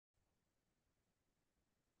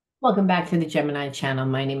Welcome back to the Gemini channel.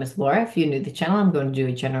 My name is Laura. If you're new to the channel, I'm going to do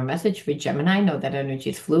a general message for Gemini. Know that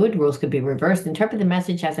energy is fluid. Rules could be reversed. Interpret the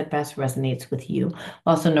message as it best resonates with you.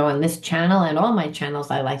 Also know on this channel and all my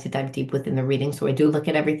channels, I like to dive deep within the reading. So I do look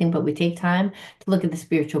at everything, but we take time to look at the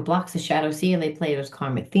spiritual blocks, the shadows, see, and they play those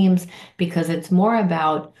karmic themes because it's more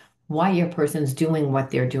about why your person's doing what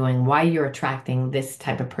they're doing, why you're attracting this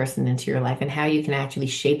type of person into your life, and how you can actually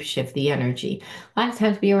shape shift the energy. A lot of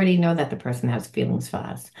times we already know that the person has feelings for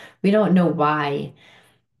us. We don't know why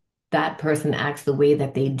that person acts the way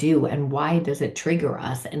that they do and why does it trigger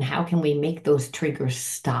us and how can we make those triggers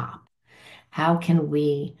stop? How can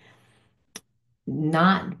we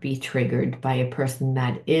not be triggered by a person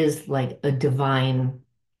that is like a divine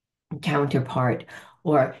counterpart?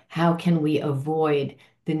 Or how can we avoid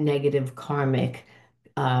the negative karmic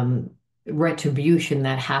um, retribution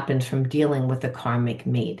that happens from dealing with a karmic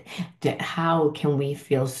mate? How can we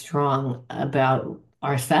feel strong about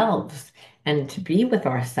ourselves and to be with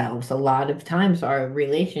ourselves? A lot of times, our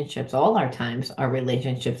relationships, all our times, our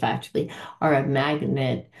relationships actually are a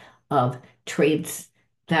magnet of traits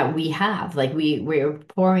that we have. Like we're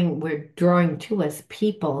drawing to us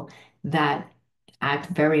people that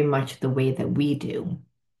act very much the way that we do.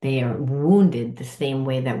 They are wounded the same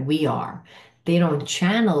way that we are. They don't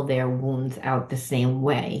channel their wounds out the same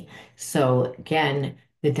way. So, again,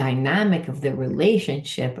 the dynamic of the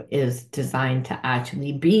relationship is designed to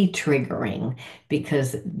actually be triggering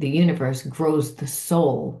because the universe grows the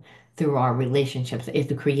soul through our relationships.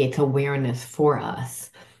 It creates awareness for us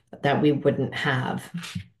that we wouldn't have.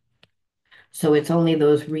 So it's only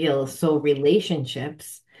those real soul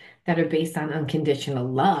relationships that are based on unconditional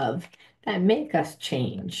love that make us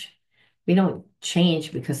change. We don't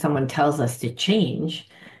change because someone tells us to change.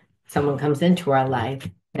 Someone comes into our life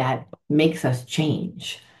that makes us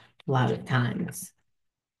change a lot of times.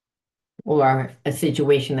 Or a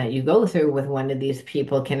situation that you go through with one of these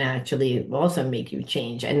people can actually also make you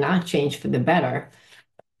change and not change for the better.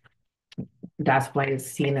 That's why it's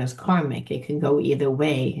seen as karmic. It can go either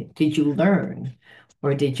way. Did you learn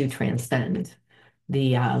or did you transcend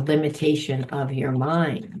the limitation of your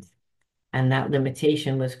mind? And that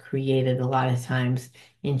limitation was created a lot of times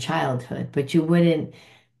in childhood, but you wouldn't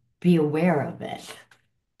be aware of it.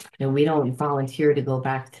 And we don't volunteer to go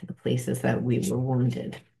back to the places that we were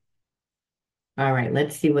wounded. All right,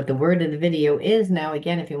 let's see what the word of the video is. Now,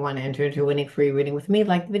 again, if you want to enter into a winning free reading with me,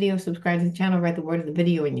 like the video, subscribe to the channel, write the word of the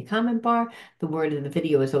video in your comment bar. The word of the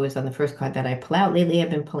video is always on the first card that I pull out. Lately, I've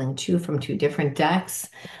been pulling two from two different decks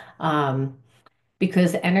um,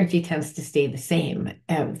 because energy tends to stay the same,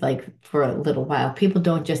 like for a little while. People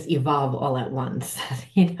don't just evolve all at once.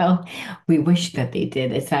 We wish that they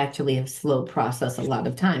did. It's actually a slow process a lot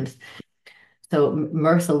of times. So,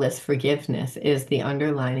 merciless forgiveness is the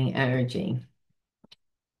underlining energy.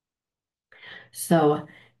 So,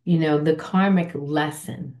 the karmic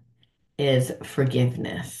lesson is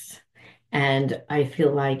forgiveness. And I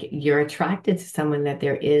feel like you're attracted to someone that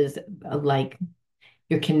there is like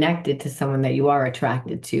you're connected to someone that you are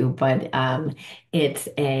attracted to, but it's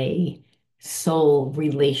a soul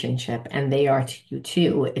relationship and they are to you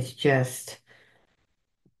too. It's just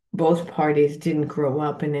both parties didn't grow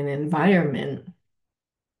up in an environment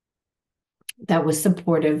that was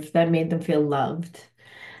supportive, that made them feel loved.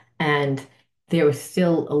 And there was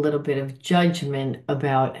still a little bit of judgment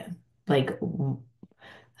about like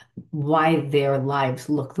why their lives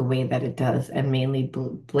look the way that it does, and mainly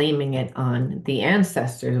blaming it on the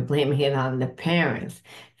ancestors, blaming it on the parents,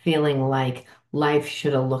 feeling like life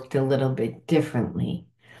should have looked a little bit differently.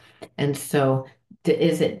 And so,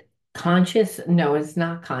 is it conscious? No, it's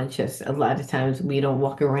not conscious. A lot of times we don't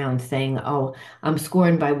walk around saying, "Oh, I'm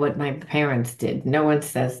scorned by what my parents did." No one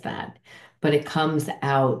says that, but it comes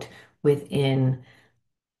out within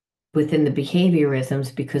within the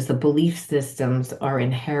behaviorisms because the belief systems are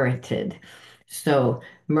inherited. So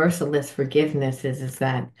merciless forgiveness is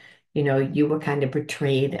that, you were kind of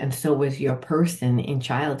betrayed and so was your person in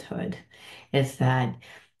childhood. It's that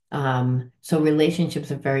so relationships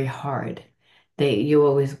are very hard. You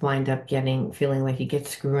always wind up feeling like you get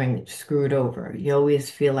screwed over. You always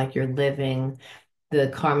feel like you're living the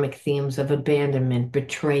karmic themes of abandonment,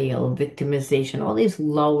 betrayal, victimization, all these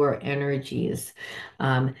lower energies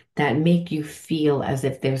that make you feel as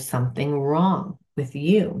if there's something wrong with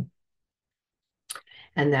you.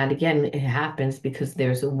 And that again, it happens because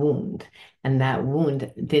there's a wound. And that wound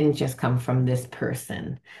didn't just come from this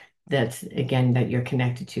person. That's again that you're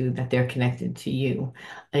connected to, that they're connected to you.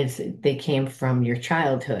 They came from your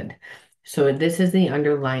childhood. So this is the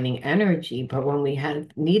underlining energy. But when we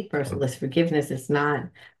need merciless forgiveness, it's not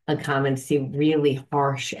uncommon to see really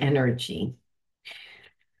harsh energy.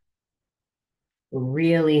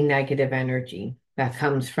 really negative energy that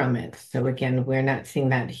comes from it. So again, we're not seeing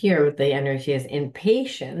that here. The energy is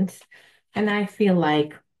impatient. And I feel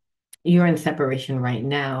like you're in separation right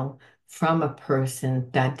now from a person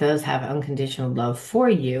that does have unconditional love for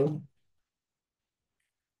you,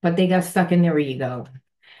 but they got stuck in their ego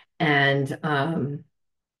and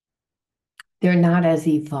they're not as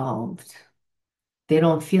evolved. They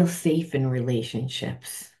don't feel safe in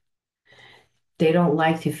relationships. They don't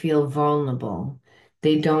like to feel vulnerable.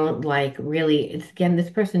 They don't like really, it's, again, this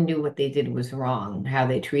person knew what they did was wrong, how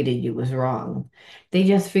they treated you was wrong. They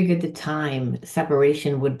just figured the time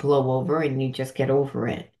separation would blow over and you just get over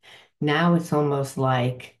it. Now it's almost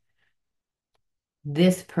like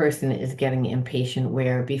this person is getting impatient,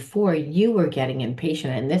 where before you were getting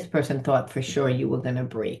impatient and this person thought for sure you were going to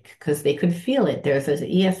break because they could feel it. There's this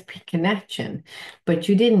ESP connection, but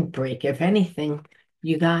you didn't break. If anything,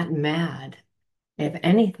 you got mad. If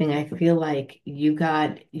anything, I feel like you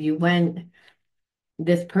went,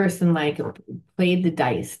 this person like played the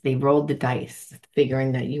dice. They rolled the dice,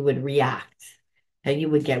 figuring that you would react, that you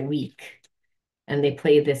would get weak. And they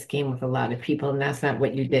played this game with a lot of people, and that's not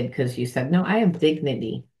what you did because you said, no, I have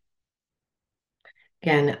dignity.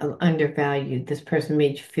 Again, undervalued. This person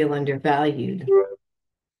made you feel undervalued,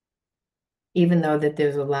 even though that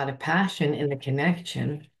there's a lot of passion in the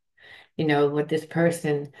connection. You know, what this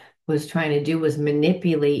person was trying to do was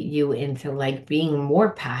manipulate you into like being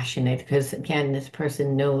more passionate because again, this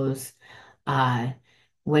person knows uh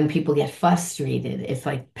when people get frustrated, it's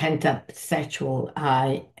like pent up sexual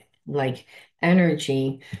like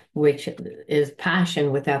energy, which is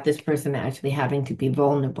passion without this person actually having to be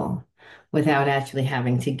vulnerable, without actually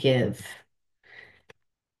having to give.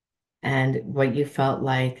 And what you felt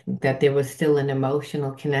like that there was still an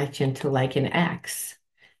emotional connection to like an ex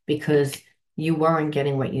because you weren't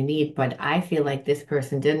getting what you need. But I feel like this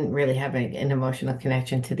person didn't really have an emotional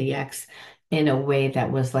connection to the ex in a way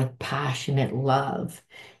that was like passionate love.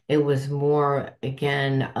 It was more,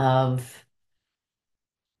 again, of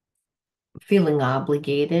feeling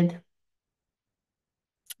obligated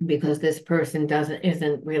because this person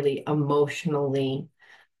isn't really emotionally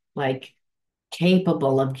like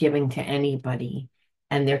capable of giving to anybody,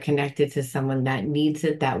 and they're connected to someone that needs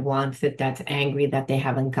it, that wants it, that's angry that they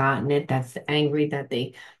haven't gotten it, that's angry that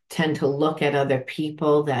they tend to look at other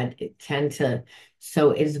people, that tend to,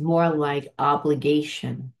 so it's more like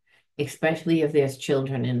obligation, especially if there's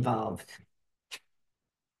children involved.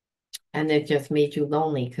 And it just made you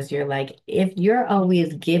lonely because you're like, if you're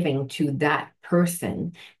always giving to that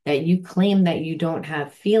person that you claim that you don't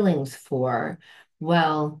have feelings for,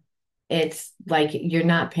 well, it's like you're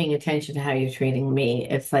not paying attention to how you're treating me.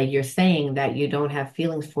 It's like you're saying that you don't have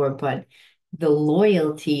feelings for, but the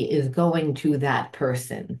loyalty is going to that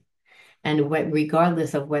person. And what,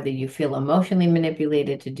 regardless of whether you feel emotionally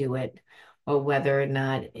manipulated to do it or whether or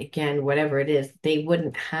not, again, whatever it is, they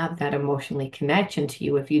wouldn't have that emotionally connection to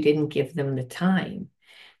you if you didn't give them the time.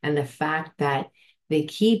 And the fact that they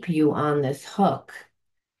keep you on this hook,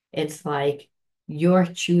 it's like you're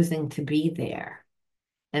choosing to be there.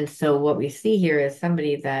 And so what we see here is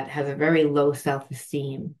somebody that has a very low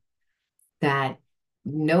self-esteem, that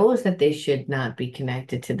knows that they should not be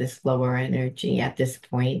connected to this lower energy at this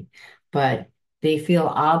point, but they feel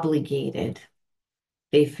obligated.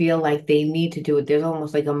 They feel like they need to do it. There's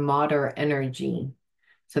almost like a martyr energy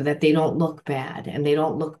so that they don't look bad. And they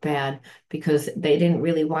don't look bad because they didn't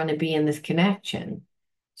really want to be in this connection.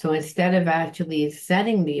 So instead of actually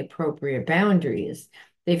setting the appropriate boundaries,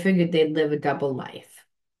 they figured they'd live a double life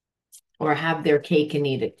or have their cake and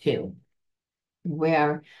eat it too,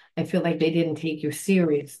 where I feel like they didn't take you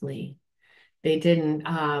seriously. They didn't,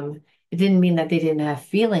 it didn't mean that they didn't have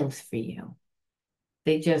feelings for you.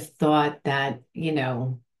 They just thought that,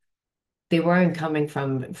 they weren't coming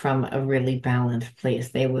from a really balanced place.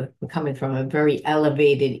 They were coming from a very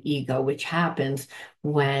elevated ego, which happens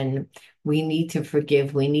when we need to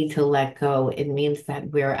forgive, we need to let go. It means that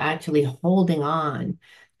we're actually holding on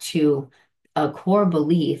to a core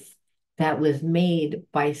belief that was made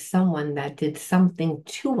by someone that did something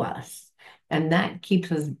to us. And that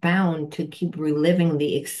keeps us bound to keep reliving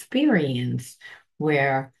the experience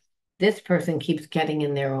where this person keeps getting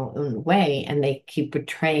in their own way and they keep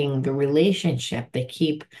betraying the relationship. They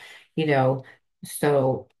keep, you know,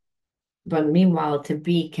 so, but meanwhile, to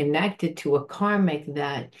be connected to a karmic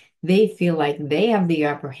that they feel like they have the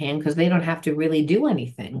upper hand because they don't have to really do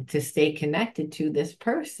anything to stay connected to this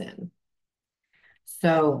person.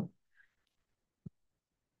 So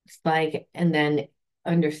it's like, and then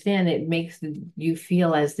understand it makes you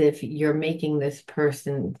feel as if you're making this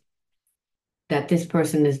person, that this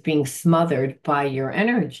person is being smothered by your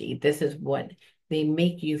energy. This is what they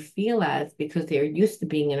make you feel as, because they're used to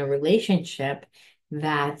being in a relationship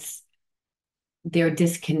that's they're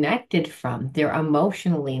disconnected from. They're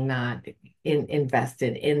emotionally not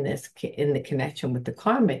invested in in the connection with the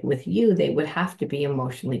karmic. With you, they would have to be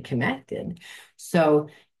emotionally connected. So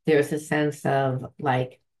there's a sense of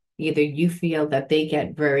like either you feel that they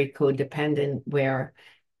get very codependent, where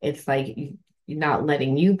it's like you're not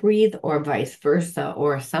letting you breathe, or vice versa.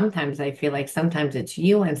 Or sometimes I feel like sometimes it's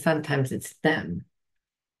you and sometimes it's them,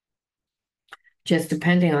 just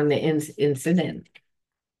depending on the incident.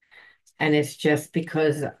 And it's just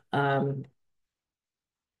because of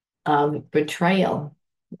betrayal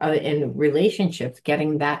in relationships,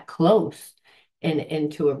 getting that close and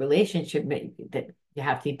into a relationship that you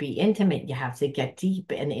have to be intimate, you have to get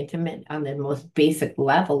deep and intimate on the most basic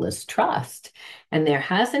level is trust. And there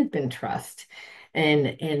hasn't been trust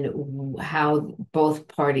in how both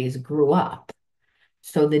parties grew up.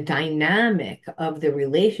 So the dynamic of the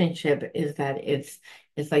relationship is that it's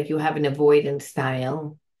like you have an avoidance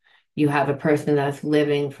style, you have a person that's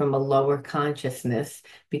living from a lower consciousness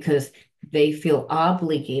because they feel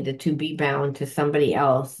obligated to be bound to somebody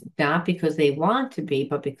else, not because they want to be,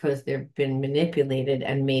 but because they've been manipulated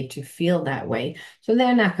and made to feel that way. So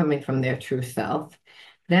they're not coming from their true self.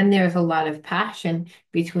 Then there's a lot of passion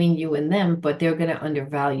between you and them, but they're going to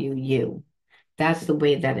undervalue you. That's the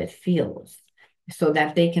way that it feels, so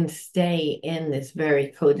that they can stay in this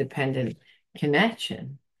very codependent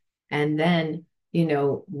connection. And then,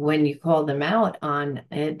 when you call them out on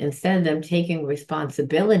it, instead of them taking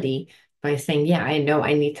responsibility by saying, yeah, I know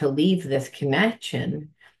I need to leave this connection,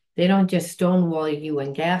 they don't just stonewall you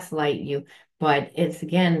and gaslight you, but it's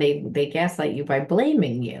again, they gaslight you by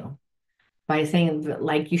blaming you, by saying that,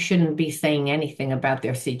 like, you shouldn't be saying anything about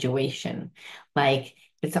their situation. Like,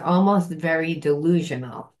 it's almost very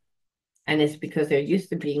delusional. And it's because they're used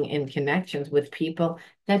to being in connections with people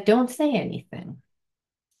that don't say anything,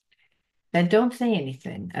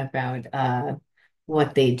 about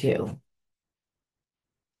what they do.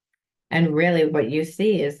 And really, what you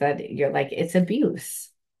see is that you're like, it's abuse.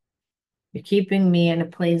 You're keeping me in a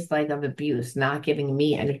place like of abuse, not giving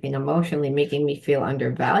me anything emotionally, making me feel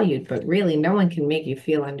undervalued. But really, no one can make you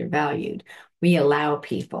feel undervalued. We allow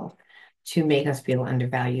people to make us feel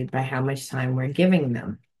undervalued by how much time we're giving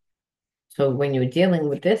them. So when you're dealing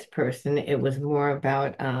with this person, it was more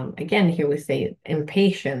about, again, here we say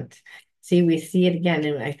impatient. See, we see it again,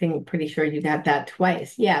 and I think pretty sure you got that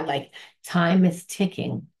twice. Yeah, like time is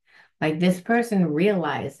ticking. Like this person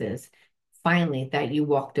realizes finally that you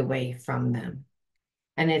walked away from them.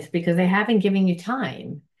 And it's because they haven't given you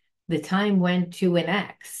time. The time went to an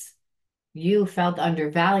ex. You felt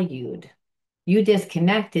undervalued. You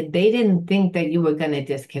disconnected. They didn't think that you were going to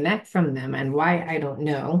disconnect from them. And why, I don't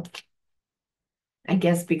know. I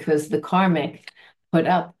guess because the karmic put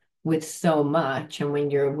up with so much, and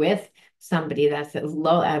when you're with somebody that's as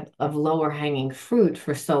low of lower hanging fruit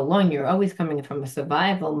for so long, you're always coming from a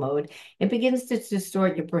survival mode. It begins to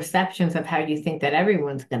distort your perceptions of how you think that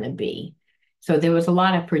everyone's going to be. So there was a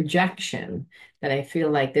lot of projection that I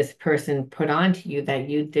feel like this person put onto you that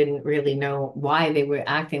you didn't really know why they were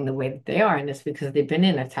acting the way that they are, and it's because they've been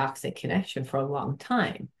in a toxic connection for a long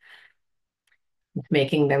time,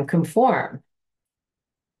 making them conform.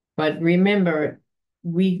 But remember,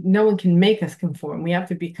 no one can make us conform. We have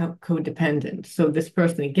to become codependent. So this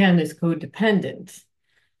person again is codependent.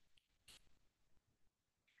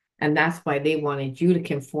 And that's why they wanted you to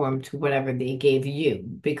conform to whatever they gave you,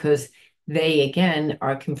 because they again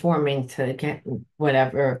are conforming to get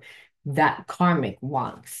whatever that karmic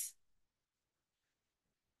wants.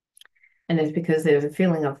 And it's because there's a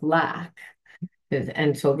feeling of lack.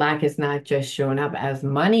 And so lack is not just showing up as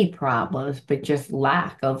money problems, but just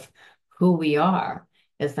lack of who we are.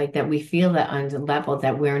 It's like that we feel that on the level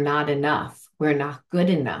that we're not enough, we're not good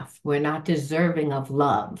enough, we're not deserving of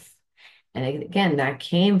love. And again, that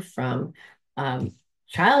came from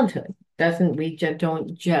childhood. Doesn't we just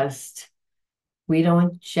don't just we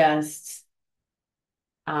don't just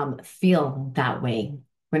feel that way.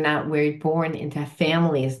 We're born into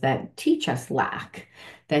families that teach us lack,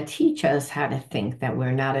 that teach us how to think that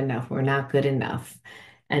we're not enough, we're not good enough.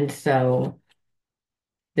 And so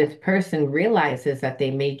this person realizes that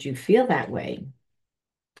they made you feel that way,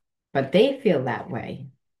 but they feel that way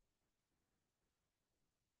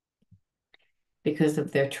because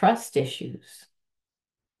of their trust issues,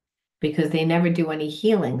 because they never do any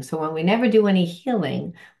healing. So when we never do any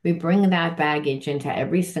healing, we bring that baggage into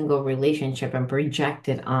every single relationship and project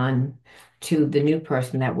it on to the new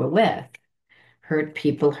person that we're with. Hurt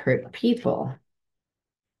people hurt people.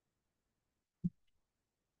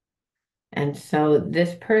 And so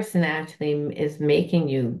this person actually is making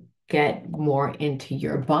you get more into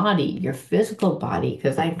your body, your physical body,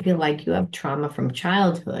 because I feel like you have trauma from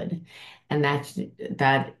childhood, and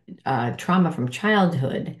that trauma from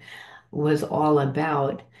childhood was all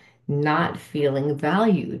about not feeling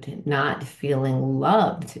valued, not feeling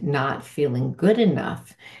loved, not feeling good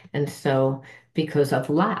enough. And so because of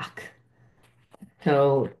lack.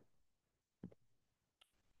 So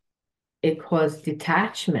it caused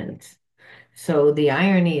detachment. So the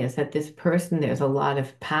irony is that this person, there's a lot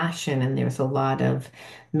of passion and there's a lot of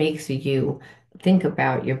makes you think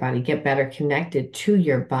about your body, get better connected to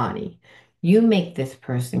your body. You make this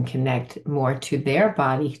person connect more to their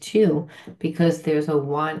body too, because there's a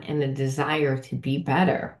want and a desire to be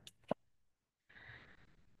better.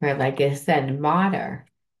 Right? Like I said, martyr.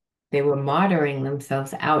 They were martyring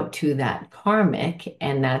themselves out to that karmic.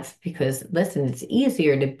 And that's because, listen, it's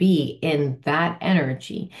easier to be in that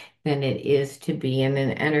energy than it is to be in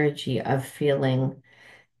an energy of feeling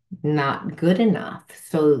not good enough.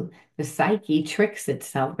 So the psyche tricks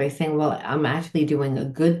itself by saying, well, I'm actually doing a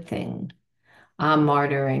good thing. I'm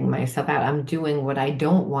martyring myself out. I'm doing what I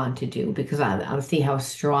don't want to do because I'll see how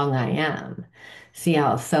strong I am. See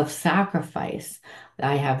how self-sacrifice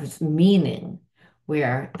I have meaning,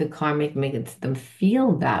 where the karmic makes them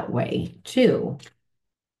feel that way too.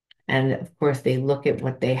 And of course, they look at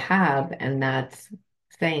what they have, and that's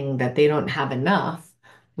saying that they don't have enough,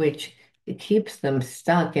 which it keeps them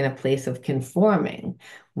stuck in a place of conforming,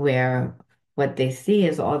 where what they see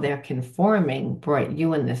is all their conforming brought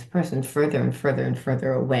you and this person further and further and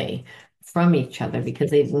further away from each other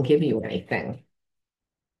because they didn't give you anything.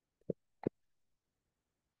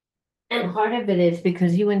 And part of it is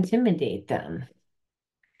because you intimidate them.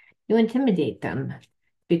 You intimidate them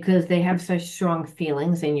because they have such strong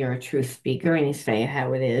feelings and you're a true speaker and you say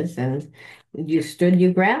how it is and you stood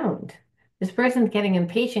your ground. This person's getting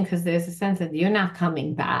impatient because there's a sense that you're not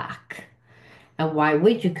coming back. And why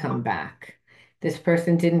would you come back? This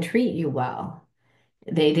person didn't treat you well.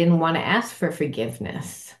 They didn't want to ask for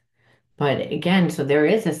forgiveness. But again, so there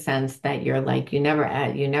is a sense that you're like, you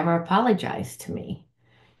never apologized to me.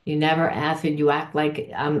 You never ask, and you act like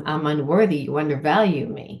I'm unworthy. You undervalue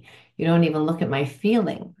me. You don't even look at my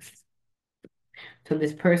feelings. So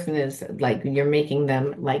this person is like you're making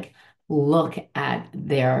them like look at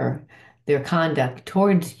their conduct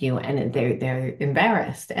towards you, and they're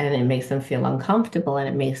embarrassed, and it makes them feel uncomfortable, and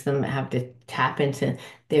it makes them have to tap into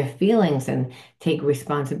their feelings and take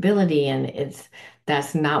responsibility, and it's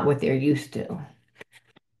that's not what they're used to.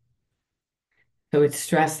 So it's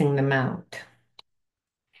stressing them out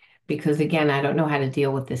because again, I don't know how to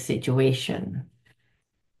deal with this situation.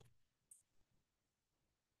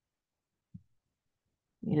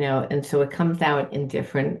 And so it comes out in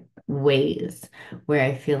different ways where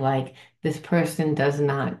I feel like this person does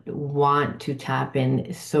not want to tap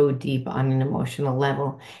in so deep on an emotional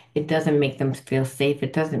level. It doesn't make them feel safe.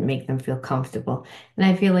 It doesn't make them feel comfortable. And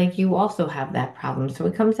I feel like you also have that problem. So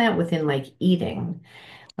it comes out within like eating,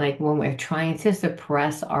 like when we're trying to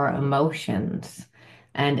suppress our emotions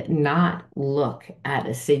and not look at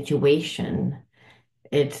a situation,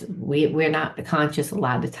 we're not conscious a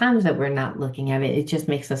lot of times that we're not looking at it. It just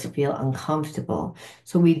makes us feel uncomfortable.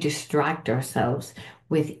 So we distract ourselves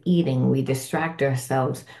with eating. We distract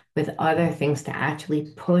ourselves with other things to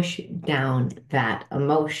actually push down that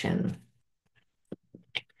emotion.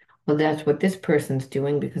 Well, that's what this person's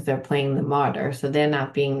doing because they're playing the martyr. So they're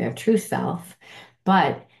not being their true self.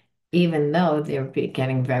 But even though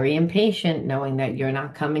getting very impatient, knowing that you're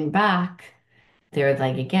not coming back, they're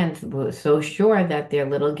like again so sure that their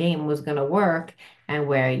little game was going to work, and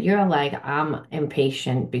where you're like I'm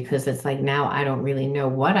impatient because it's like now I don't really know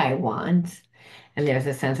what I want, and there's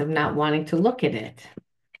a sense of not wanting to look at it,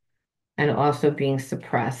 and also being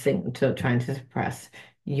suppressing to trying to suppress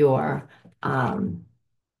your um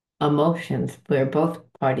emotions, where both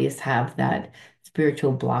parties have that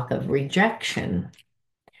spiritual block of rejection,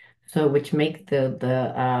 so which make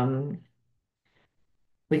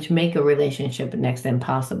a relationship next to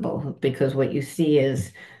impossible because what you see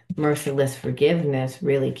is merciless forgiveness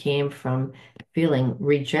really came from feeling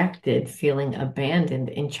rejected, feeling abandoned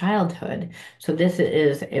in childhood. So this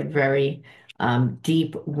is a very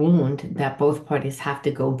deep wound that both parties have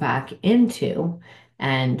to go back into.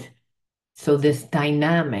 And so this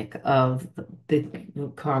dynamic of the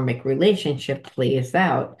karmic relationship plays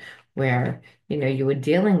out where, you were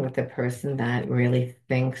dealing with a person that really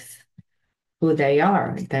thinks who they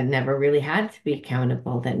are, that never really had to be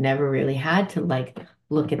accountable, that never really had to like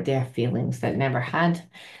look at their feelings, that never had.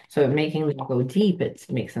 So making them go deep, it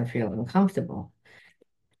makes them feel uncomfortable.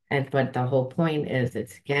 And but the whole point is,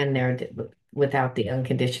 it's again there without the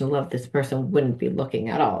unconditional love, this person wouldn't be looking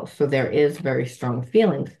at all. So there is very strong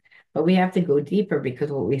feelings, but we have to go deeper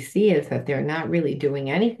because what we see is that they're not really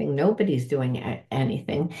doing anything. Nobody's doing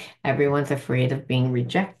anything. Everyone's afraid of being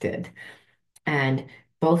rejected, and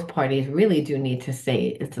both parties really do need to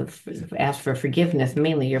say it's ask for forgiveness,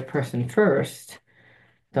 mainly your person first.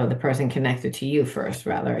 So the person connected to you first,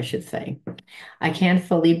 rather, I should say. I can't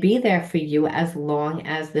fully be there for you as long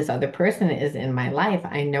as this other person is in my life.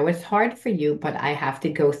 I know it's hard for you, but I have to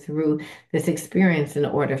go through this experience in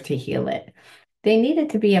order to heal it. They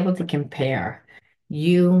needed to be able to compare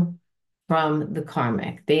you from the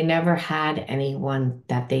karmic. They never had anyone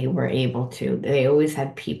that they were able to. They always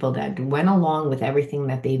had people that went along with everything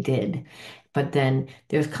that they did. But then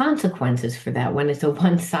there's consequences for that when it's a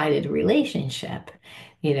one-sided relationship,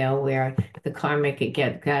 where the karmic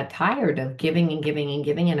got tired of giving and giving and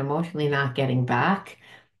giving and emotionally not getting back.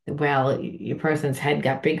 Well, your person's head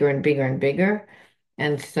got bigger and bigger and bigger.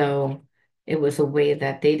 And so it was a way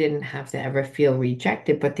that they didn't have to ever feel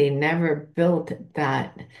rejected, but they never built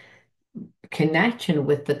that connection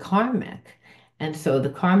with the karmic. And so the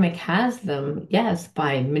karmic has them, yes,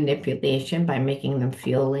 by manipulation, by making them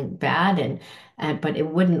feeling bad, and but it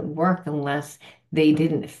wouldn't work unless they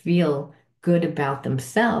didn't feel good about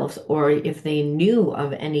themselves, or if they knew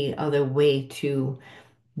of any other way to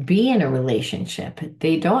be in a relationship.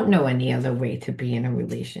 They don't know any other way to be in a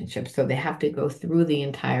relationship, so they have to go through the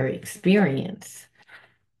entire experience.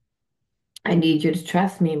 I need you to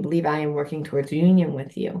trust me and believe I am working towards union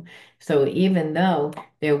with you. So even though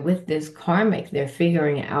they're with this karmic, they're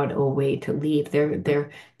figuring out a way to leave. They're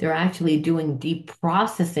actually doing deep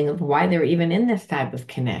processing of why they're even in this type of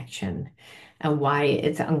connection and why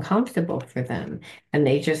it's uncomfortable for them. And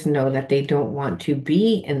they just know that they don't want to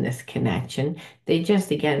be in this connection. They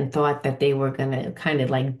just again thought that they were gonna kind of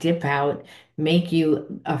like dip out, make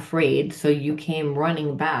you afraid, so you came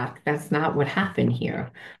running back. That's not what happened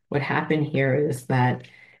here. What happened here is that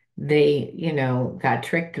they, got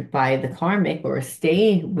tricked by the karmic or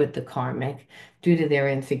stay with the karmic due to their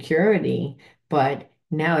insecurity, but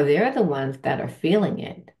now they're the ones that are feeling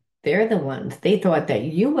it. They're the ones. They thought that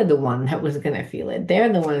you were the one that was going to feel it.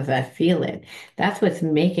 They're the ones that feel it. That's what's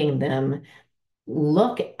making them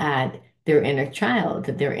look at their inner child.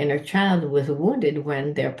 Their inner child was wounded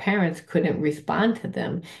when their parents couldn't respond to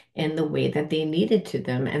them in the way that they needed to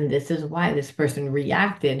them. And this is why this person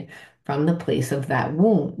reacted from the place of that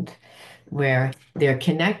wound, where they're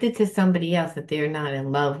connected to somebody else that they're not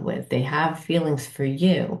in love with. They have feelings for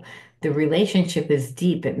you. The relationship is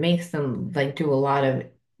deep. It makes them like do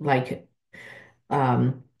like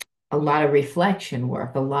um, a lot of reflection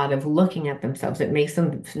work, a lot of looking at themselves. It makes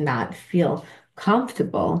them not feel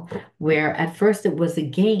comfortable, where at first it was a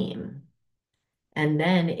game, and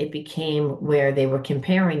then it became where they were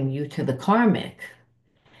comparing you to the karmic.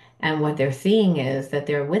 And what they're seeing is that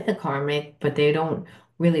they're with the karmic, but they don't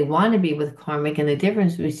really want to be with karmic. And the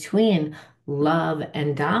difference between love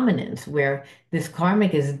and dominance, where this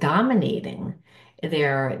karmic is dominating,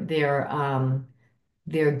 they're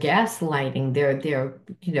gaslighting,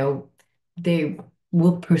 they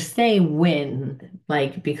will per se win,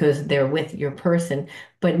 like because they're with your person,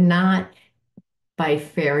 but not by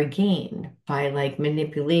fair gain, by like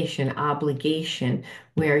manipulation, obligation,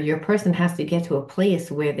 where your person has to get to a place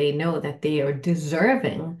where they know that they are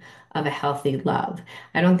deserving of a healthy love.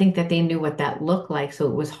 I don't think that they knew what that looked like, so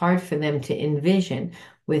it was hard for them to envision.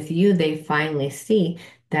 With you, they finally see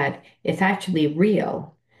that it's actually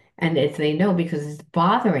real. And if they know because it's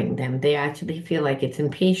bothering them, they actually feel like it's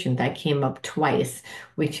impatient. That came up twice,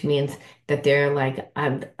 which means that they're like,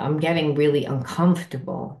 I'm getting really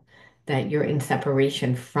uncomfortable that you're in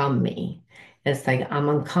separation from me. It's like I'm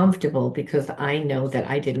uncomfortable because I know that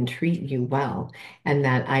I didn't treat you well and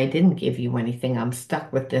that I didn't give you anything. I'm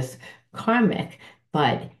stuck with this karmic.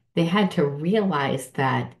 But they had to realize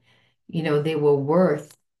that, they were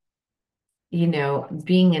worth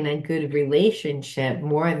being in a good relationship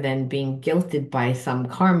more than being guilted by some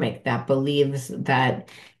karmic that believes that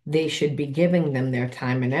they should be giving them their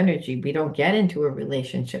time and energy. We don't get into a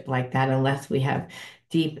relationship like that unless we have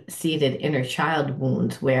deep-seated inner child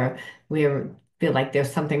wounds where we feel like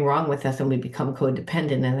there's something wrong with us and we become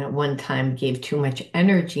codependent and at one time gave too much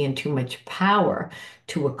energy and too much power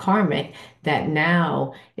to a karmic that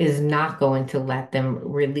now is not going to let them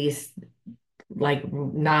release, like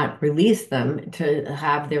not release them to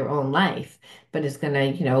have their own life, but is going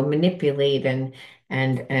to, manipulate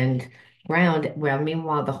and ground. Well,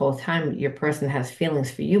 meanwhile, the whole time your person has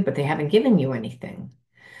feelings for you, but they haven't given you anything.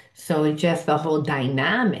 So just the whole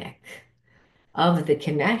dynamic of the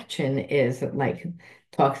connection is like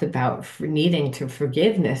talks about needing to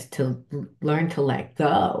forgiveness to learn to let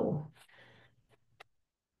go.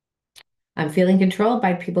 I'm feeling controlled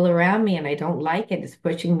by people around me and I don't like it. It's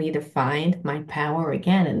pushing me to find my power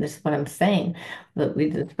again. And this is what I'm saying, that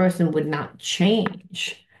this person would not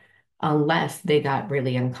change unless they got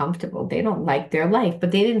really uncomfortable. They don't like their life,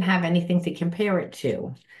 but they didn't have anything to compare it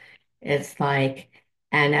to. It's like,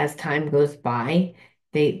 and as time goes by,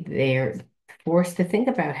 they're forced to think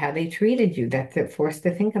about how they treated you. That they're forced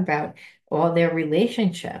to think about all their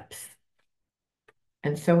relationships.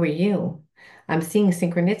 And so are you. I'm seeing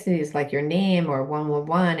synchronicities like your name or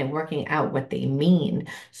 111 and working out what they mean.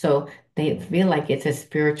 So they feel like it's a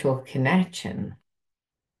spiritual connection.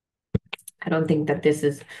 I don't think that this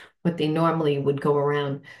is what they normally would go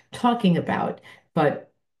around talking about,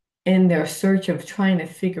 but in their search of trying to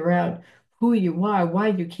figure out who you are, why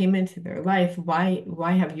you came into their life, why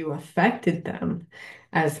have you affected them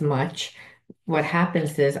as much, what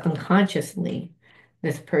happens is unconsciously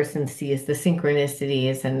this person sees the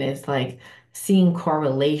synchronicities and is like seeing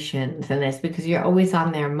correlations, and it's because you're always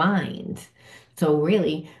on their mind. So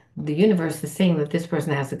really the universe is saying that this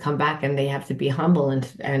person has to come back and they have to be humble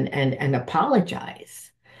and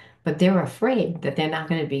apologize. But they're afraid that they're not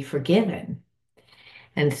going to be forgiven.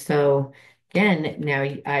 And so, again, now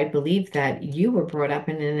I believe that you were brought up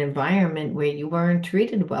in an environment where you weren't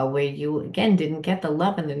treated well, where you, again, didn't get the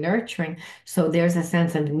love and the nurturing. So there's a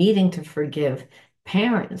sense of needing to forgive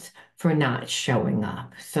parents for not showing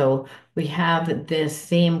up. So we have this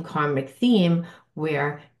same karmic theme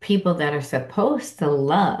where people that are supposed to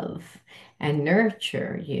love and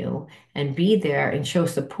nurture you and be there and show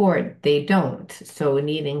support, they don't. So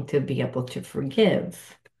needing to be able to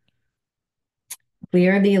forgive.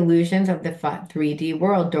 Clear the illusions of the 3D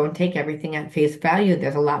world. Don't take everything at face value.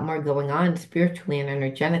 There's a lot more going on spiritually and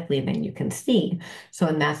energetically than you can see. So,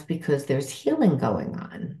 and that's because there's healing going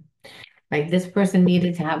on. Like this person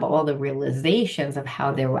needed to have all the realizations of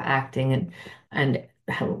how they were acting and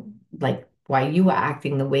how, like, why you were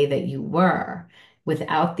acting the way that you were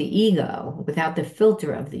without the ego, without the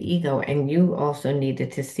filter of the ego. And you also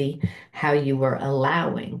needed to see how you were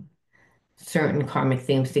allowing certain karmic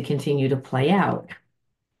themes to continue to play out.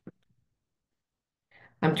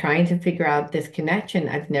 I'm trying to figure out this connection.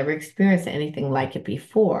 I've never experienced anything like it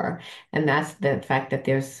before. And that's the fact that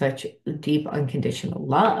there's such deep unconditional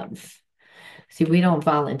love. See, we don't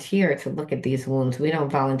volunteer to look at these wounds. We don't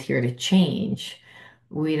volunteer to change.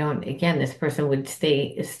 We don't, again, this person would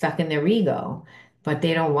stay stuck in their ego, but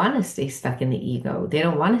they don't want to stay stuck in the ego. They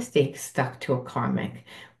don't want to stay stuck to a karmic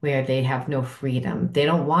where they have no freedom. They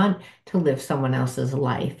don't want to live someone else's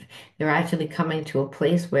life. They're actually coming to a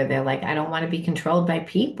place where they're like, I don't want to be controlled by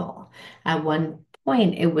people. At one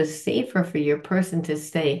point, it was safer for your person to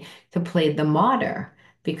stay to play the martyr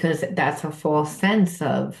because that's a false sense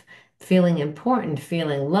of feeling important,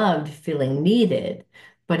 feeling loved, feeling needed.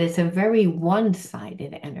 But it's a very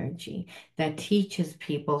one-sided energy that teaches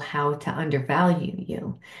people how to undervalue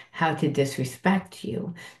you, how to disrespect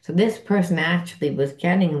you. So this person actually was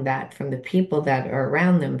getting that from the people that are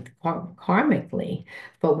around them karmically.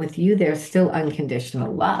 But with you, there's still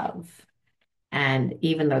unconditional love. And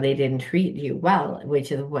even though they didn't treat you well,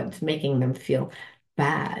 which is what's making them feel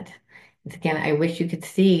bad. Again, I wish you could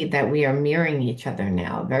see that we are mirroring each other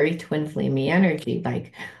now, very twin flamey energy,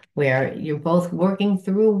 like where you're both working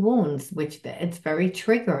through wounds, which it's very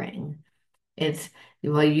triggering. It's,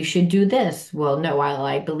 well, you should do this. Well, no,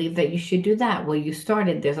 I believe that you should do that. Well, you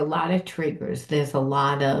started, there's a lot of triggers, there's a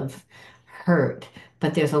lot of hurt,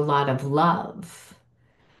 but there's a lot of love.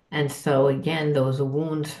 And so, again, those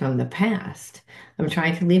wounds from the past. I'm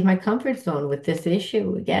trying to leave my comfort zone with this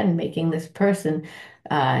issue, again, making this person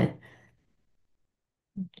uh,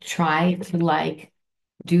 try to like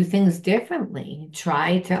do things differently,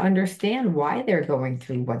 try to understand why they're going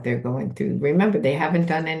through what they're going through. Remember, they haven't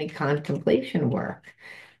done any contemplation work.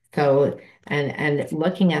 So, and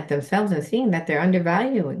looking at themselves and seeing that they're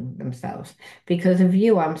undervaluing themselves. Because of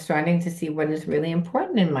you, I'm starting to see what is really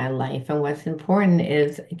important in my life. And what's important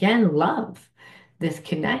is, again, love, this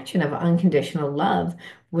connection of unconditional love,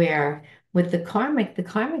 where with the karmic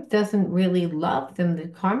doesn't really love them. The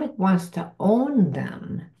karmic wants to own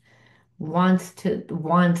them, wants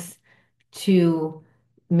to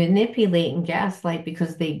manipulate and gaslight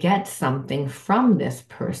because they get something from this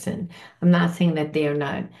person. I'm not saying that they're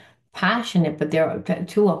not passionate, but they're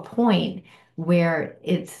to a point where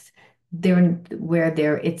it's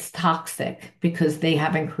toxic because they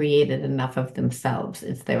haven't created enough of themselves.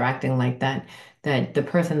 They're acting like that the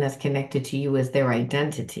person that's connected to you is their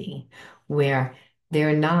identity, where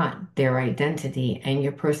they're not their identity, and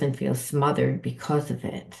your person feels smothered because of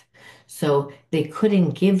it. So they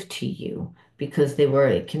couldn't give to you because they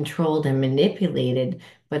were controlled and manipulated,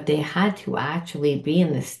 but they had to actually be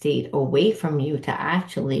in the state away from you to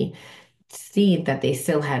actually see that they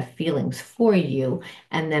still had feelings for you,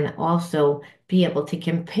 and then also be able to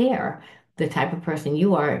compare the type of person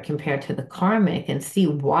you are compared to the karmic and see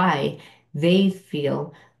why they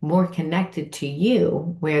feel more connected to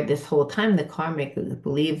you, where this whole time the karmic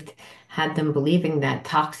believed had them believing that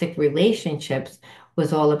toxic relationships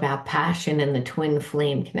was all about passion and the twin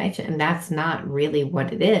flame connection. And that's not really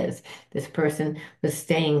what it is. This person was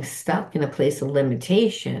staying stuck in a place of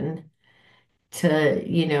limitation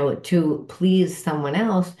to, to please someone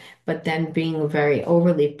else, but then being very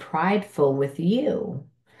overly prideful with you.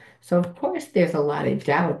 So of course there's a lot of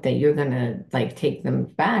doubt that you're gonna like take them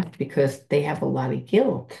back because they have a lot of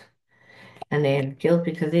guilt. And they had guilt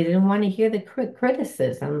because they didn't want to hear the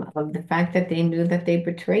criticism of the fact that they knew that they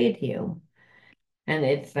betrayed you. And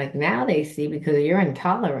it's like now they see because you're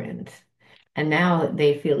intolerant. And now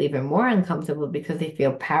they feel even more uncomfortable because they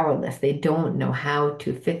feel powerless. They don't know how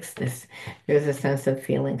to fix this. There's a sense of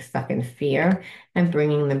feeling stuck in fear and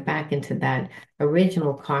bringing them back into that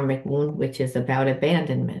original karmic wound, which is about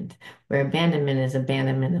abandonment, where abandonment is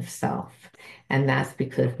abandonment of self. And that's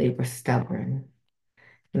because they were stubborn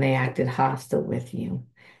and they acted hostile with you.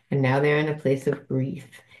 And now they're in a place of grief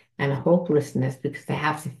and hopelessness because they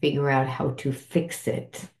have to figure out how to fix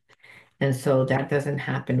it. And so that doesn't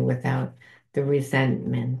happen without the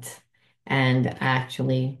resentment and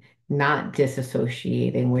actually not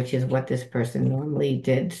disassociating, which is what this person normally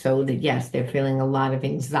did. So that, yes, they're feeling a lot of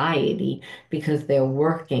anxiety because they're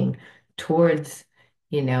working towards,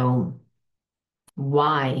 you know,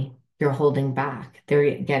 why you're holding back.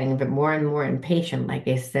 They're getting a bit more and more impatient, like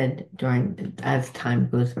I said, during as time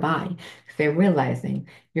goes by. They're realizing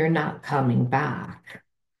you're not coming back.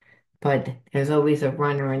 But there's always a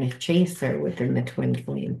runner and a chaser within the twin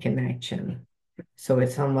flame connection. So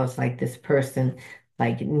it's almost like this person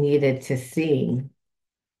like needed to see,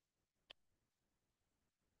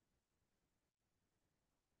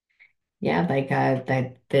 yeah, like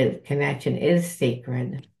that the connection is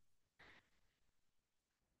sacred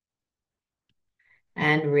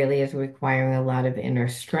and really is requiring a lot of inner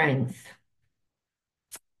strength.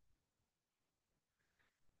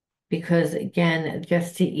 Because again,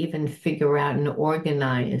 just to even figure out and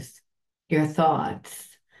organize your thoughts.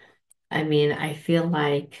 I mean, I feel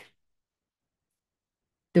like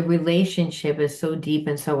the relationship is so deep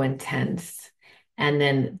and so intense. And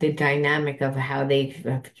then the dynamic of how they've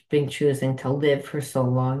been choosing to live for so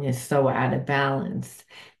long is so out of balance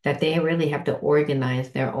that they really have to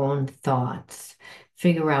organize their own thoughts,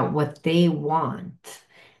 figure out what they want.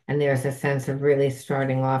 And there's a sense of really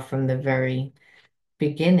starting off from the very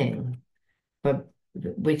beginning, but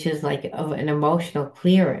which is like an emotional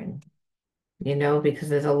clearing, because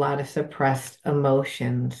there's a lot of suppressed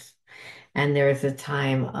emotions and there's a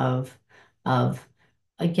time of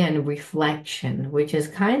again reflection, which is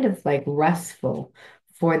kind of like restful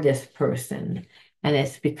for this person. And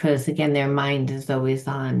it's because again their mind is always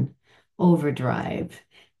on overdrive.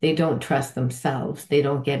 They don't trust themselves. They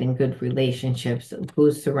don't get in good relationships.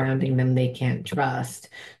 Who's surrounding them they can't trust.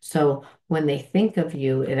 So when they think of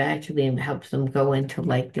you, it actually helps them go into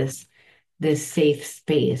like this safe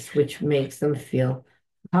space, which makes them feel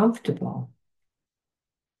comfortable.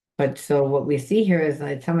 But so what we see here is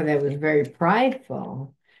that some of that was very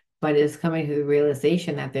prideful, but is coming to the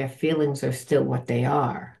realization that their feelings are still what they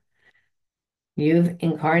are. You've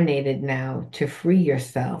incarnated now to free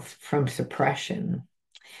yourself from suppression.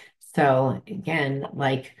 So again,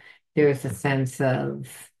 like there's a sense of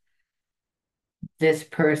this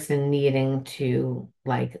person needing to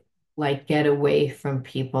like get away from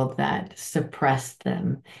people that suppress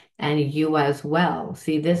them and you as well.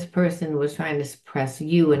 See, this person was trying to suppress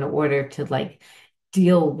you in order to like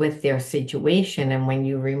deal with their situation. And when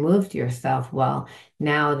you removed yourself, well,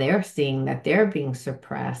 now they're seeing that they're being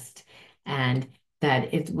suppressed and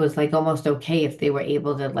that it was like almost okay if they were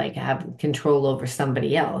able to like have control over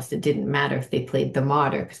somebody else. It didn't matter if they played the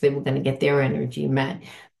martyr because they were going to get their energy met.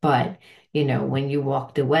 But when you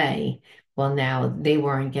walked away, well, now they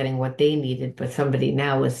weren't getting what they needed, but somebody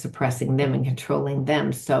now was suppressing them and controlling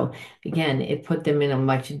them. So again, it put them in a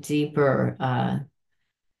much deeper,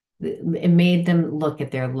 it made them look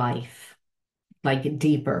at their life like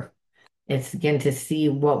deeper. It's again to see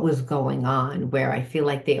what was going on, where I feel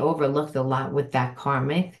like they overlooked a lot with that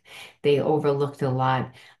karmic. They overlooked a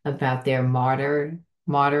lot about their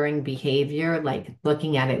martyring behavior, like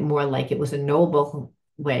looking at it more like it was a noble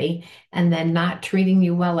way, and then not treating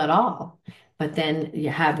you well at all. But then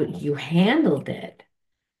you handled it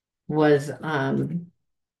was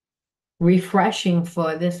refreshing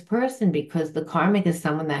for this person because the karmic is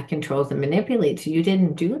someone that controls and manipulates. You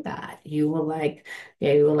didn't do that. You were like,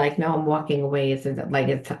 yeah, you were like, no, I'm walking away. It's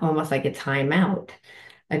almost like a timeout.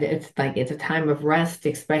 And it's like it's a time of rest,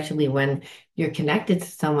 especially when you're connected to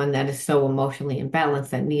someone that is so emotionally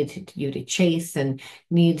imbalanced that needs you to chase and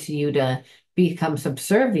needs you to become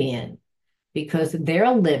subservient because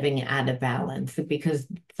they're living out of balance because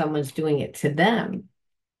someone's doing it to them.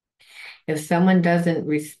 If someone doesn't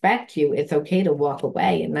respect you, it's okay to walk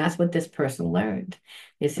away. And that's what this person learned.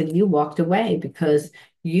 They said you walked away because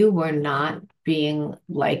you were not being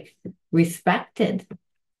like respected.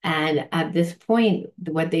 And at this point,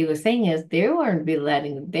 what they were saying is they weren't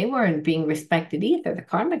being respected either. The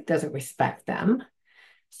karmic doesn't respect them.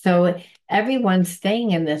 So everyone's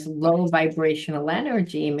staying in this low vibrational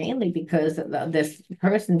energy, mainly because this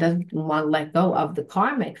person doesn't want to let go of the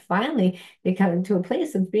karmic. Finally, they come into a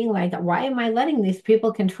place of being like, why am I letting these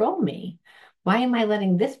people control me? Why am I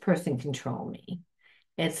letting this person control me?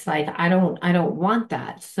 It's like I don't want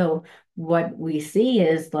that. So what we see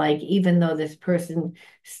is like even though this person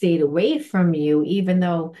stayed away from you, even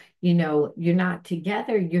though you're not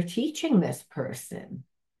together, you're teaching this person.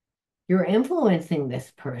 You're influencing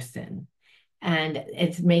this person and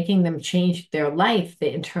it's making them change their life,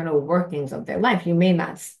 the internal workings of their life. You may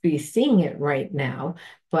not be seeing it right now,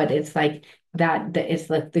 but it's like it's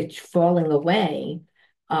like the falling away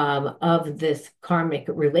of this karmic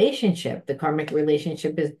relationship. The karmic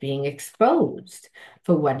relationship is being exposed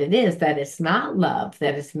for what it is, that it's not love,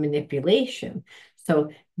 that it's manipulation. So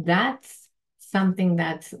that's something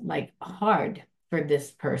that's like hard for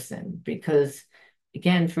this person because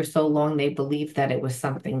again, for so long they believed that it was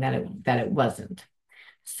something that it wasn't.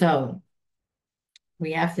 So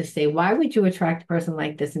we have to say, why would you attract a person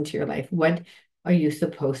like this into your life? What are you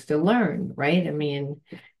supposed to learn, right? I mean,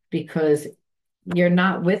 because you're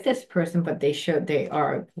not with this person, but they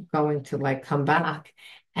are going to like come back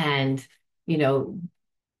and you know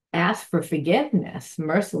ask for forgiveness,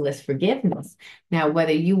 merciless forgiveness. Now,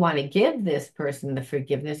 whether you want to give this person the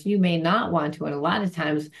forgiveness, you may not want to. And a lot of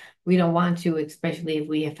times we don't want to, especially if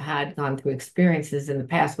we have had gone through experiences in the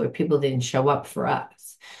past where people didn't show up for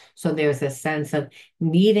us. So there's a sense of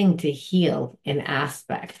needing to heal an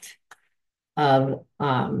aspect of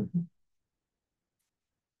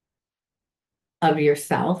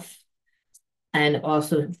yourself and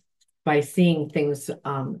also by seeing things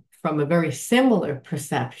from a very similar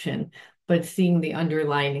perception, but seeing the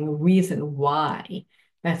underlying reason why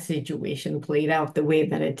that situation played out the way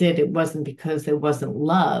that it did. It wasn't because there wasn't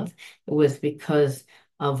love, it was because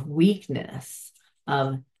of weakness,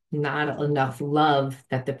 of not enough love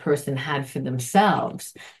that the person had for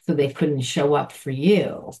themselves, so they couldn't show up for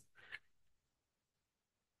you.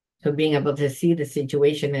 So being able to see the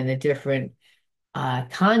situation in a different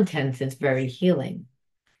context is very healing.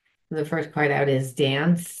 The first card out is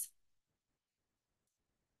dance.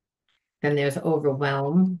 Then there's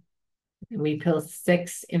overwhelm. And we pull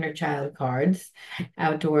 6 inner child cards,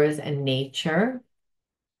 outdoors and nature,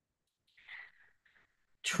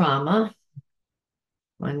 trauma,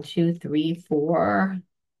 1, 2, 3, 4,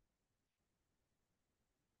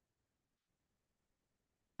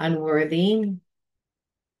 unworthy,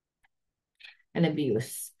 and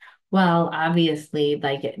abuse. Well, obviously,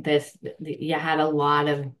 like this, you had a lot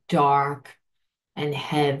of dark and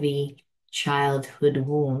heavy childhood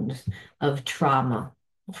wounds of trauma,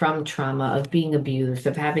 from trauma, of being abused,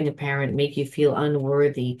 of having a parent make you feel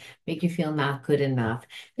unworthy, make you feel not good enough.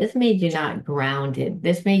 This made you not grounded.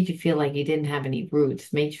 This made you feel like you didn't have any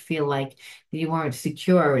roots, made you feel like you weren't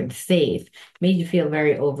secure and safe, made you feel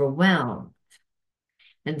very overwhelmed.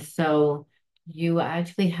 And so you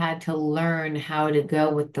actually had to learn how to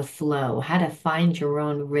go with the flow, how to find your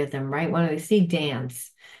own rhythm, right? When I see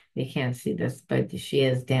dance, you can't see this, but she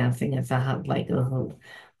is dancing. It's like a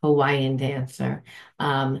Hawaiian dancer.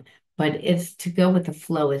 But it's to go with the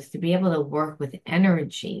flow, is to be able to work with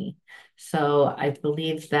energy. So I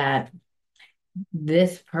believe that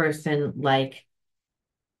this person, like,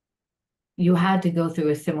 you had to go through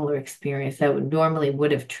a similar experience that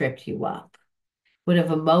would have tripped you up, would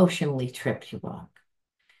have emotionally tripped you up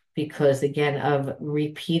because again of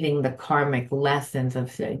repeating the karmic lessons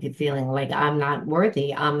of feeling like I'm not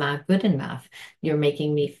worthy, I'm not good enough, you're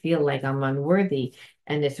making me feel like I'm unworthy,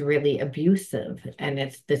 and it's really abusive, and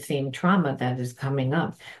it's the same trauma that is coming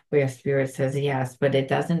up where spirit says yes, but it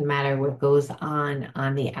doesn't matter what goes on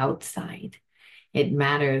the outside. It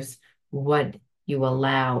matters what you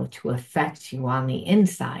allow to affect you on the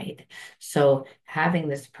inside. So having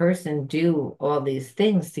this person do all these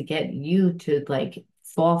things to get you to like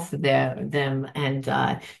fall for them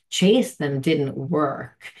and chase them didn't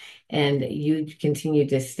work. and you continue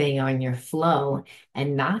to stay on your flow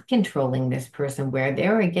and not controlling this person, where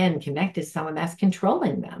they're again connected to someone that's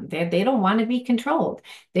controlling them. They don't want to be controlled.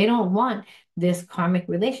 They don't want this karmic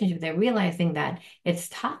relationship. They're realizing that it's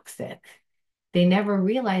toxic. They never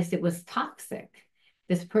realized it was toxic.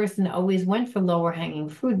 This person always went for lower hanging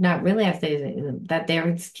fruit, not realizing that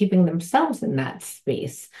they're keeping themselves in that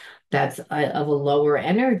space that's of a lower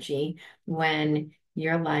energy, when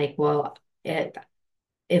you're like, well, it,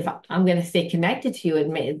 if I'm going to stay connected to you,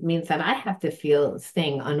 it means that I have to feel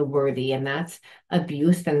staying unworthy. And that's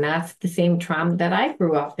abuse. And that's the same trauma that I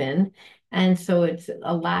grew up in. And so it's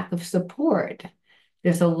a lack of support.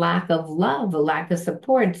 There's a lack of love, a lack of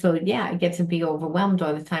support. So, yeah, I get to be overwhelmed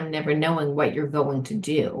all the time, never knowing what you're going to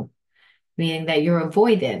do, meaning that you're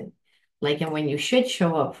avoidant. Like, and when you should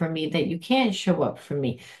show up for me, that you can't show up for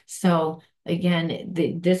me. So, again,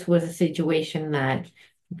 this was a situation that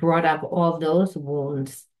brought up all those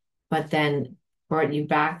wounds, but then brought you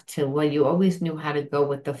back to, well, you always knew how to go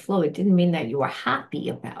with the flow. It didn't mean that you were happy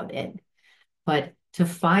about it, but to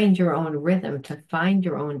find your own rhythm, to find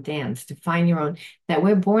your own dance, to find your own, that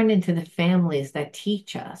we're born into the families that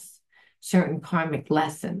teach us certain karmic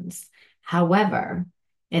lessons. However,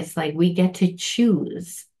 it's like we get to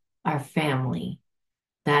choose our family,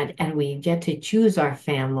 that, and we get to choose our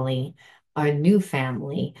family, our new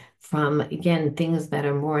family, from again things that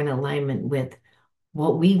are more in alignment with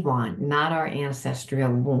what we want, not our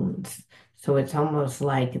ancestral wounds. So it's almost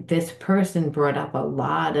like this person brought up a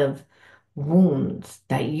lot of wounds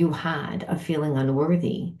that you had of feeling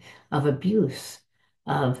unworthy, of abuse,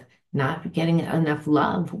 of not getting enough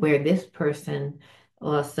love, where this person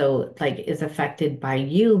also like is affected by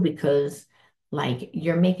you because like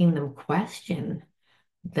you're making them question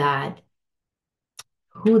that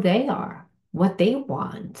who they are, what they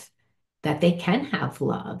want, that they can have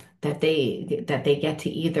love, that they get to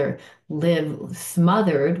either live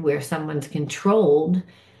smothered where someone's controlling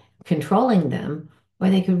them, or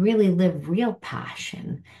they could really live real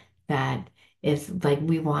passion that is like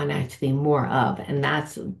we want actually more of. And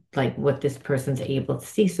that's like what this person's able to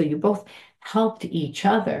see. So you both helped each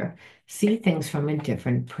other see things from a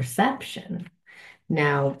different perception.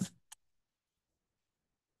 Now,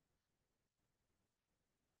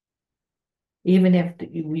 even if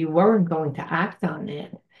you weren't going to act on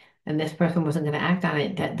it and this person wasn't going to act on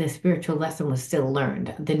it, that the spiritual lesson was still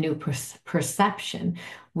learned. The new perception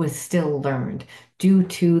was still learned due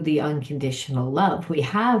to the unconditional love. We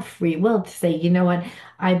have free will to say, you know what,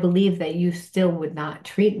 I believe that you still would not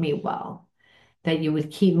treat me well, that you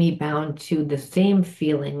would keep me bound to the same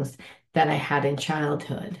feelings that I had in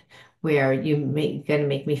childhood, where going to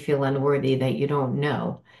make me feel unworthy, that you don't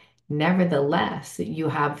know. Nevertheless, you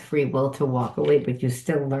have free will to walk away, but you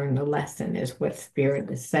still learn the lesson, is what Spirit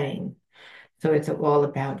is saying. So it's all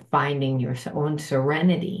about finding your own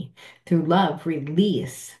serenity through love,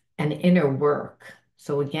 release, and inner work.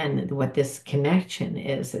 So again, what this connection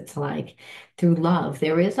is, it's like through love,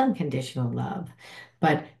 there is unconditional love,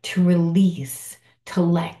 but to release, to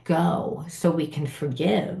let go so we can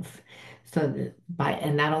forgive. So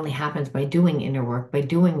and that only happens by doing inner work, by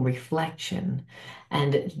doing reflection.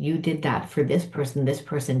 And you did that for this person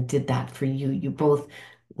did that for you. You both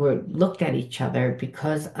were looked at each other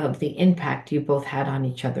because of the impact you both had on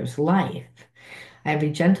each other's life. I have a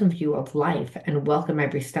gentle view of life and welcome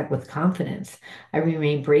every step with confidence. I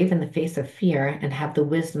remain brave in the face of fear and have the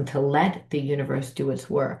wisdom to let the universe do its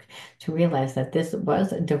work, to realize that this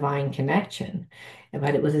was a divine connection,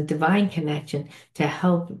 but it was a divine connection to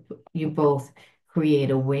help you both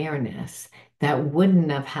create awareness that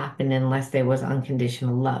wouldn't have happened unless there was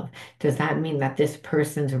unconditional love. Does that mean that this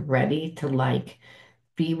person's ready to like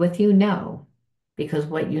be with you? No, because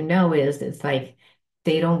what you know is it's like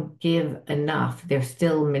they don't give enough. They're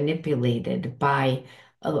still manipulated by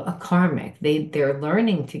a karmic. They're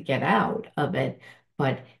learning to get out of it,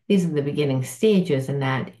 but these are the beginning stages, and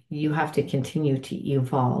that you have to continue to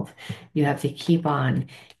evolve. You have to keep on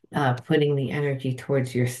putting the energy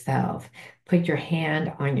towards yourself. Put your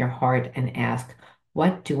hand on your heart and ask,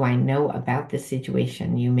 what do I know about this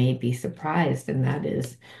situation? You may be surprised, and that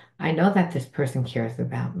is, I know that this person cares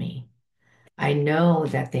about me. I know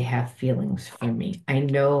that they have feelings for me. I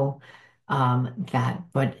know that,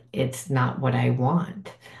 but it's not what I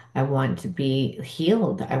want. I want to be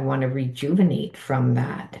healed. I want to rejuvenate from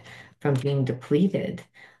that, from being depleted.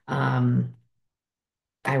 Um,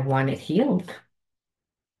 I want it healed.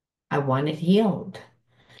 I want it healed.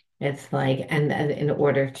 It's like, and in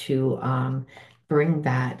order to bring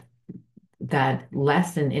that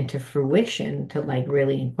lesson into fruition, to like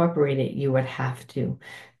really incorporate it, you would have to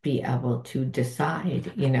be able to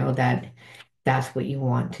decide, that that's what you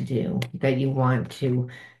want to do, that you want to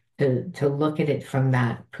look at it from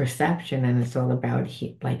that perception. And it's all about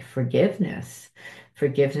like forgiveness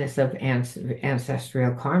of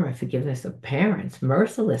ancestral karma, forgiveness of parents,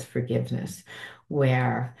 merciless forgiveness,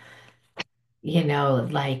 where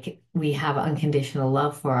like we have unconditional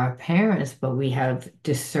love for our parents, but we have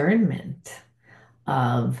discernment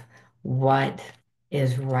of what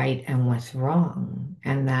is right and what's wrong.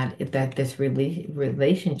 And that this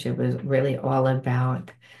relationship is really all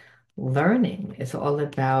about learning. It's all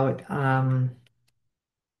about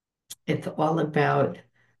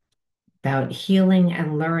healing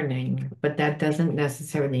and learning, but that doesn't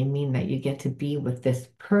necessarily mean that you get to be with this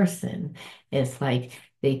person. It's like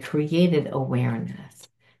they created awareness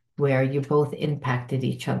where you both impacted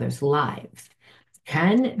each other's lives.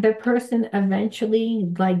 Can the person eventually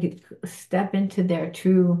like step into their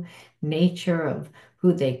true nature of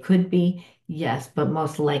who they could be? Yes, but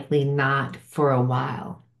most likely not for a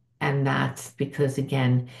while. And that's because,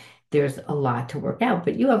 again, there's a lot to work out,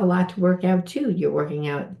 but you have a lot to work out too. You're working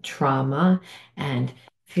out trauma and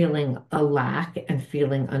feeling a lack and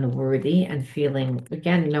feeling unworthy and feeling,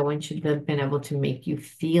 again, no one should have been able to make you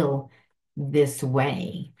feel this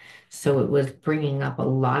way. So it was bringing up a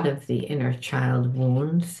lot of the inner child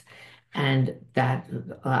wounds. And that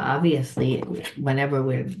obviously, whenever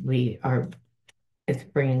we are, it's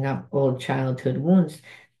bringing up old childhood wounds,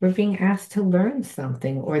 we're being asked to learn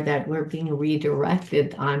something or that we're being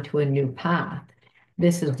redirected onto a new path.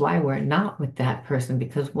 This is why we're not with that person,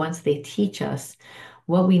 because once they teach us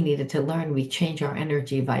what we needed to learn, we change our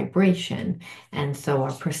energy vibration. And so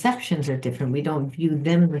our perceptions are different. We don't view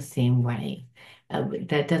them the same way.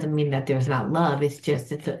 That doesn't mean that there's not love. It's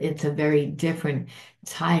just it's a very different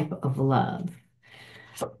type of love.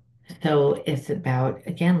 So it's about,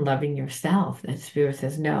 again, loving yourself. And Spirit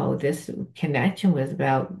says, no, this connection was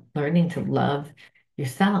about learning to love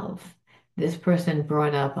yourself. This person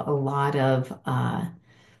brought up a lot of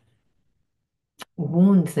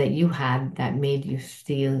wounds that you had that made you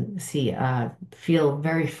feel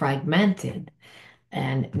very fragmented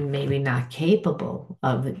and maybe not capable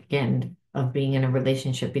of, again, of being in a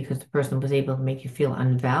relationship because the person was able to make you feel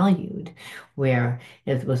unvalued, where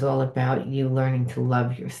it was all about you learning to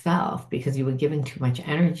love yourself because you were giving too much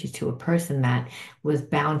energy to a person that was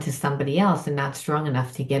bound to somebody else and not strong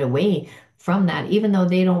enough to get away from that, even though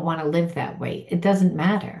they don't want to live that way. It doesn't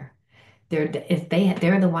matter. They're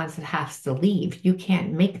the ones that have to leave. You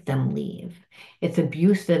can't make them leave. It's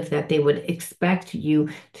abusive that they would expect you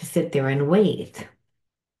to sit there and wait.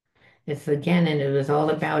 It's again, and it was all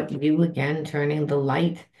about you again turning the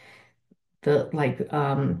light, the light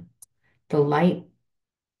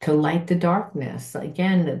to light the darkness.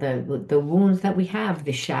 Again, the wounds that we have,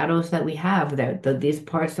 the shadows that we have, these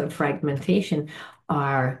parts of fragmentation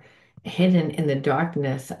are hidden in the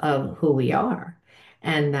darkness of who we are,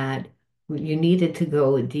 and that you needed to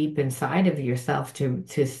go deep inside of yourself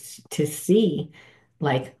to see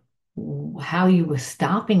like how you were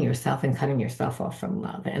stopping yourself and cutting yourself off from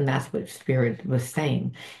love. And that's what Spirit was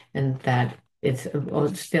saying, and that it's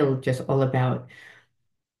still just all about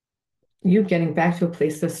you getting back to a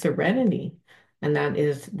place of serenity. And that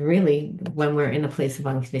is really when we're in a place of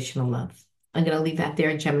unconditional love. I'm going to leave that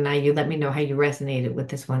there, Gemini. You let me know how you resonated with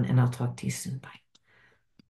this one, and I'll talk to you soon. Bye.